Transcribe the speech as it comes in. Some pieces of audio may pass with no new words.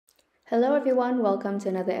Hello everyone, welcome to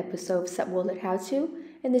another episode of SubWallet How To.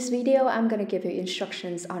 In this video, I'm going to give you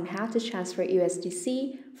instructions on how to transfer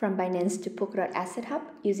USDC from Binance to Polkadot Asset Hub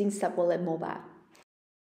using SubWallet Mobile.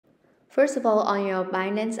 First of all, on your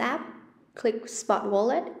Binance app, click Spot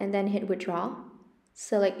Wallet and then hit Withdraw.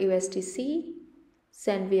 Select USDC,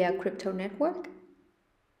 send via crypto network.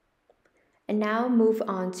 And now move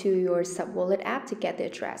on to your SubWallet app to get the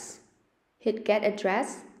address. Hit Get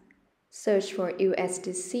Address. Search for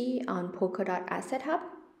USDC on Polkadot Asset Hub.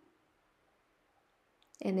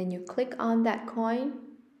 And then you click on that coin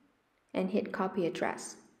and hit Copy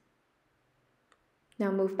Address.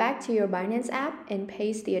 Now move back to your Binance app and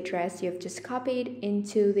paste the address you've just copied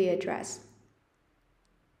into the address.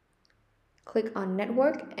 Click on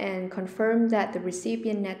Network and confirm that the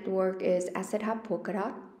recipient network is Asset Hub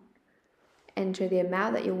Polkadot. Enter the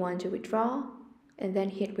amount that you want to withdraw and then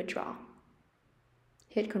hit Withdraw.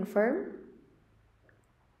 Hit Confirm,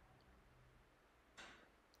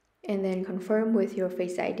 and then confirm with your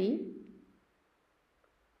Face ID.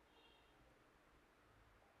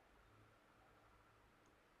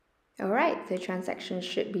 Alright, the transaction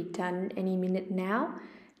should be done any minute now.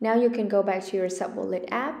 Now you can go back to your SubWallet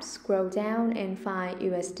app, scroll down and find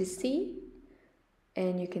USDC,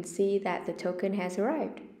 and you can see that the token has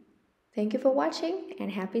arrived. Thank you for watching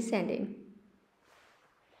and happy sending.